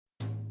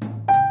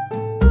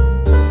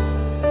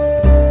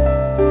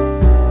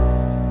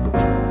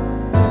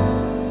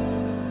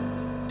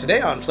Today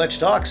on Fletch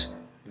Talks,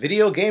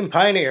 video game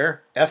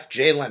pioneer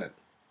F.J. Lennon.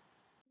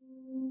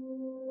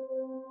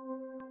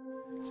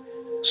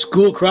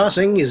 School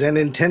Crossing is an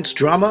intense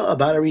drama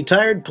about a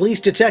retired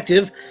police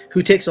detective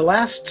who takes a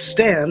last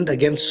stand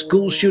against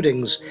school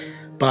shootings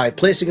by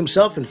placing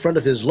himself in front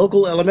of his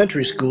local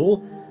elementary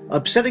school,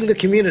 upsetting the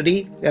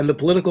community and the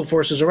political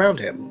forces around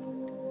him.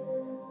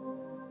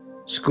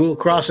 School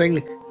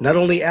Crossing not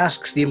only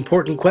asks the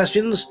important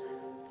questions,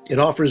 it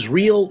offers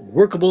real,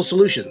 workable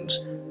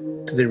solutions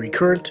to the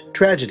recurrent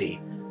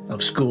tragedy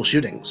of school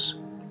shootings.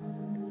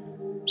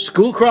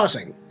 School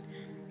Crossing,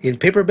 in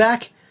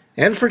paperback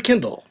and for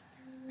Kindle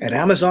at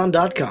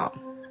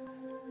Amazon.com.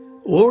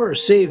 Or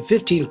save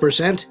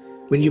 15%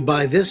 when you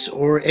buy this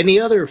or any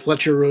other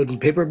Fletcher Roden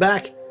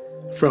paperback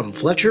from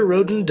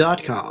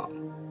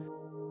FletcherRoden.com.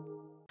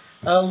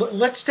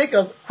 Let's take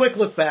a quick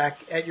look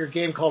back at your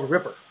game called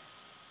Ripper.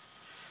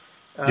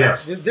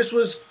 Yes. This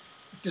was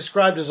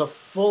described as a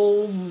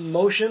full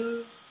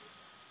motion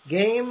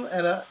game,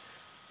 and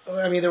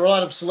there were a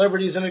lot of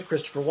celebrities in it: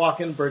 Christopher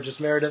Walken,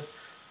 Burgess Meredith,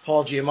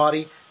 Paul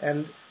Giamatti,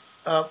 and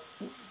I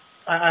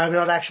have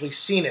not actually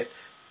seen it.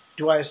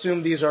 Do I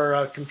assume these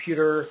are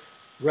computer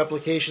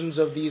replications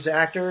of these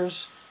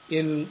actors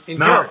in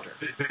character?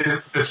 No,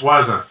 this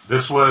wasn't.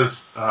 This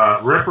was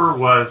Ripper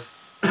was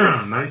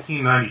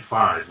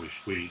 1995.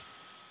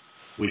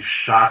 We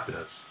shot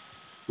this.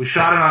 We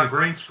shot it on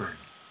green screen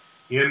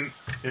in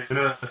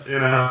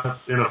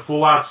a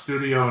full out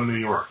studio in New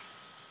York,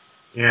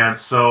 and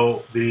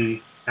so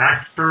the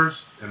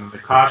actors and the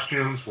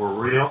costumes were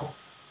real,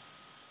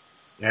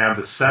 and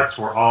the sets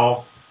were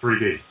all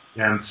 3D.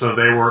 And so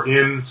they were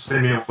in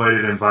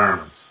simulated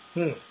environments,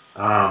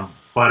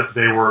 but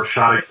they were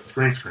shot against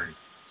green screen.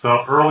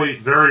 So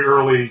very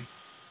early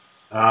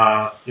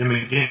in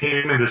the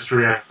game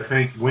industry, I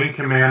think Wing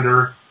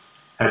Commander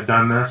had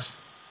done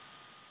this,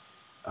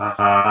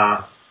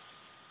 and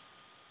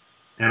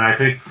I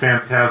think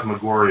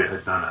Phantasmagoria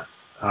had done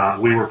it.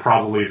 We were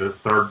probably the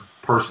third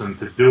person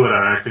to do it,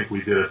 and I think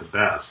we did it the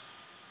best.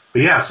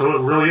 But yeah, so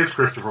it really is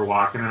Christopher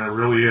Walken, and it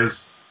really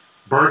is.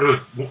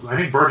 I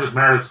think Burgess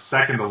Meredith's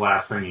second to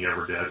last thing he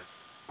ever did.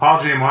 Paul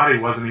Giamatti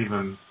wasn't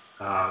even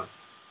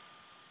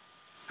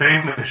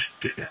famous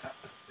yet.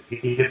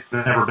 He had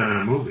never been in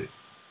a movie,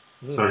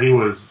 so he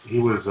was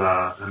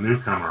a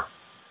newcomer.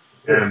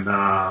 And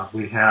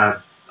we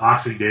had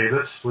Ossie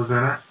Davis was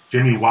in it.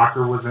 Jimmy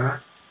Walker was in it,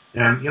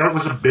 and it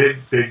was a big.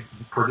 It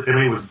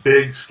was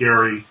big,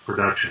 scary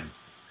production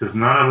because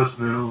none of us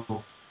knew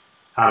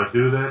how to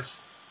do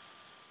this.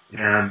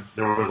 And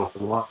there was a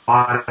lot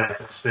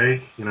at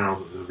stake. It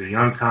was a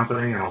young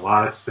company and a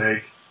lot at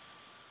stake.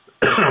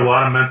 A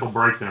lot of mental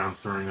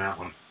breakdowns during that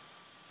one,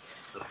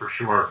 for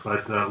sure.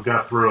 But we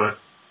got through it,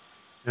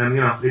 and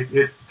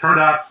it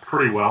turned out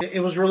pretty well. It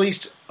was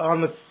released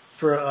in the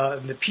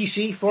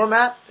PC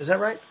format. Is that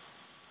right?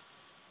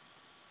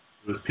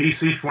 It was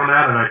PC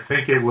format, and I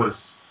think it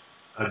was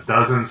a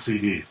dozen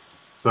CDs.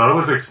 So it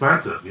was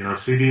expensive.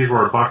 CDs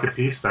were $1 a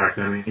piece back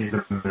then,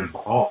 even in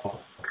bulk.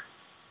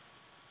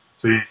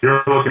 So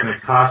you're looking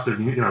at cost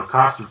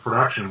of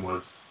production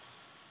was,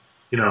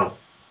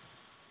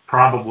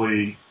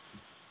 probably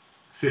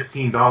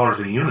 $15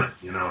 a unit,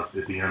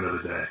 at the end of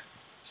the day.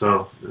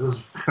 So it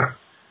was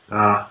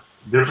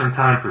different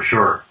time for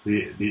sure.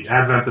 The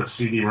advent of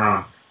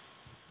CD-ROM.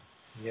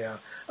 Yeah.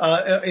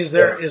 Is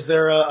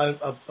there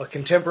a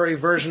contemporary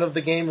version of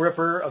the game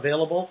Ripper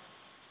available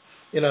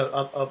in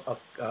a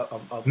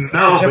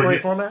contemporary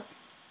format?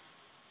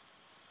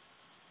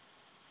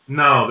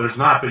 No, there's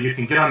not, but you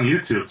can get on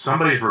YouTube.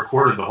 Somebody's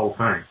recorded the whole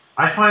thing.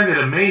 I find it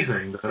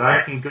amazing that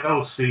I can go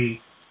see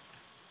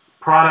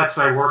products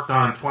I worked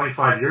on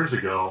 25 years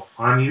ago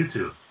on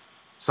YouTube.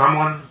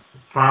 Someone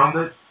found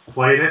it,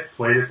 played it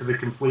to the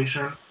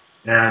completion,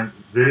 and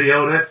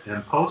videoed it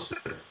and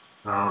posted it.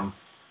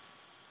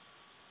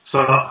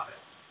 So a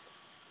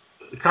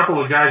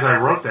couple of guys I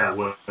wrote that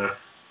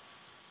with,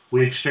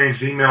 we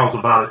exchanged emails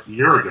about a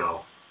year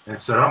ago and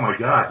said, oh my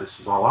God,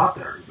 this is all out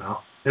there,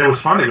 And it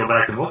was fun to go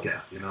back and look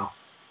at,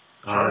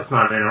 Sure. It's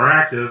not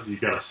interactive.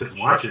 You've got to sit and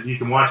watch it. You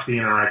can watch the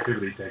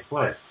interactivity take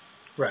place.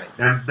 Right.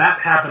 And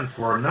that happened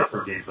for a number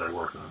of games I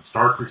worked on.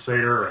 Star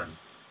Crusader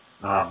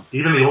and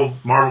even the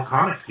old Marvel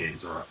Comics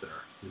games are up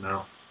there,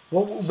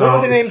 What were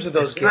the names of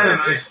those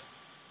games? Nice.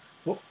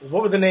 What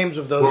were the names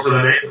of those? What were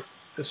the names?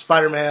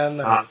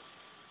 Spider-Man.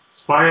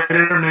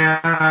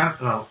 Spider-Man.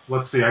 Oh,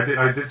 let's see.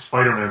 I did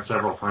Spider-Man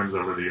several times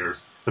over the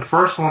years. The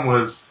first one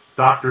was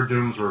Doctor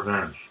Doom's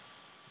Revenge.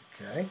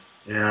 Okay.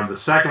 And the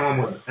second one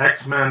was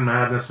X-Men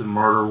Madness in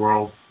Murder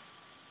World,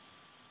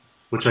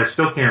 which I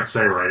still can't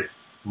say right.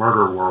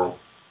 Murder World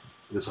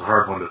is a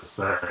hard one to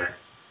say.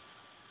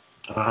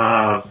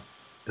 And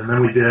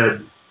then we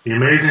did The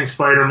Amazing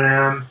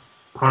Spider-Man,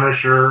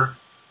 Punisher,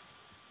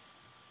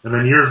 and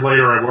then years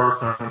later I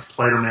worked on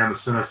Spider-Man The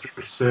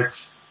Sinister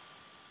Six.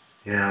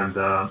 And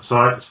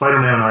so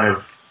Spider-Man and I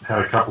have had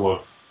a couple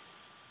of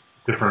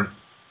different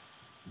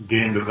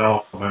game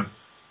development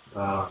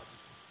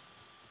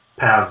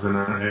paths in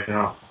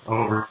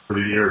over the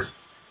years.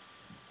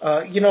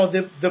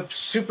 The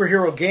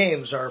superhero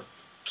games are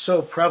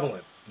so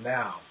prevalent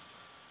now.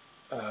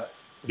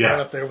 Right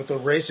up there with the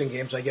racing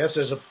games, I guess.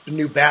 There's a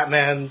new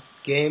Batman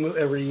game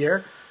every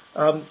year.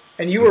 And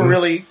you were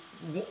really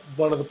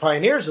one of the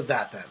pioneers of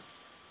that then,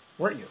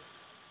 weren't you?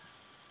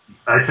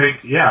 I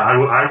think,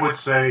 I would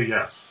say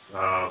yes.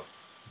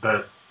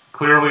 That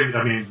clearly,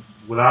 I mean,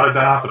 without a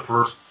doubt, the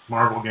first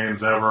Marvel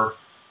games ever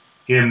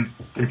in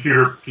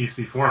computer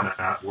PC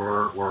format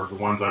were the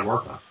ones I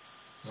worked on.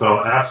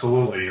 So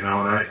absolutely, and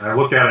I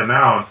look at it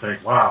now and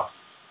think, wow,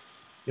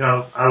 we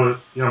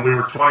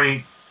were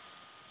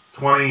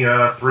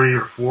 23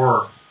 or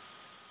 4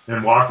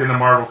 and walked into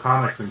Marvel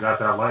Comics and got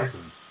that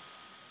license.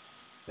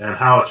 And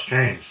how it's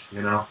changed,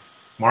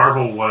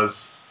 Marvel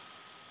was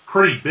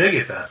pretty big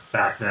at that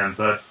back then,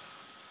 but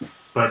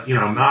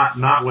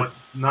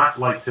not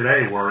like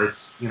today where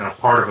it's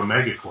part of a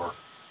megacorp.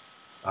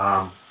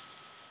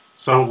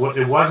 So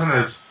it wasn't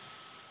as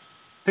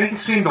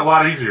things seemed a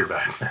lot easier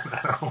back then.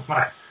 I don't know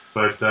why,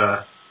 but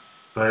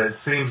it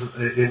seems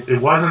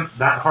it wasn't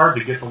that hard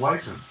to get the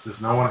license,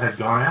 because no one had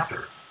gone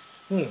after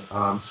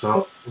it.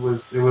 So it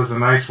was a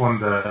nice one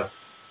to.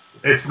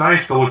 It's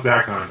nice to look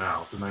back on it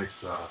now. It's a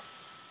nice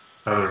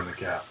feather in the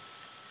cap.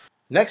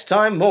 Next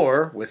time,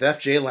 more with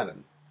F.J.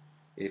 Lennon.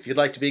 If you'd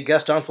like to be a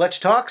guest on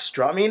Fletch Talks,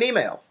 drop me an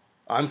email.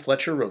 I'm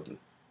Fletcher Roden.